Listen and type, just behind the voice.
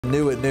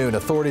New at noon,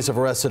 authorities have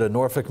arrested a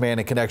Norfolk man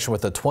in connection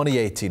with a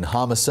 2018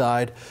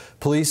 homicide.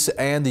 Police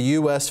and the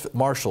U.S.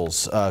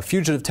 Marshals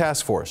Fugitive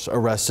Task Force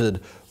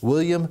arrested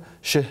William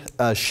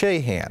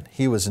Shahan.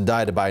 He was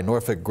indicted by a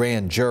Norfolk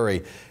grand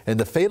jury in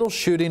the fatal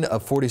shooting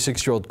of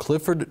 46-year-old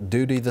Clifford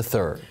Duty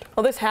III.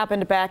 Well, this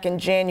happened back in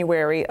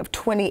January of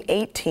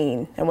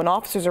 2018, and when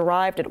officers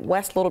arrived at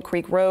West Little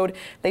Creek Road,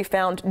 they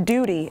found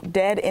Duty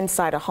dead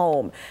inside a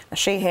home. Now,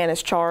 Shahan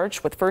is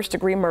charged with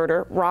first-degree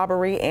murder,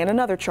 robbery, and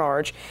another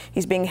charge.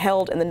 He's being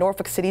held in the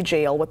Norfolk City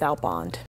Jail without bond.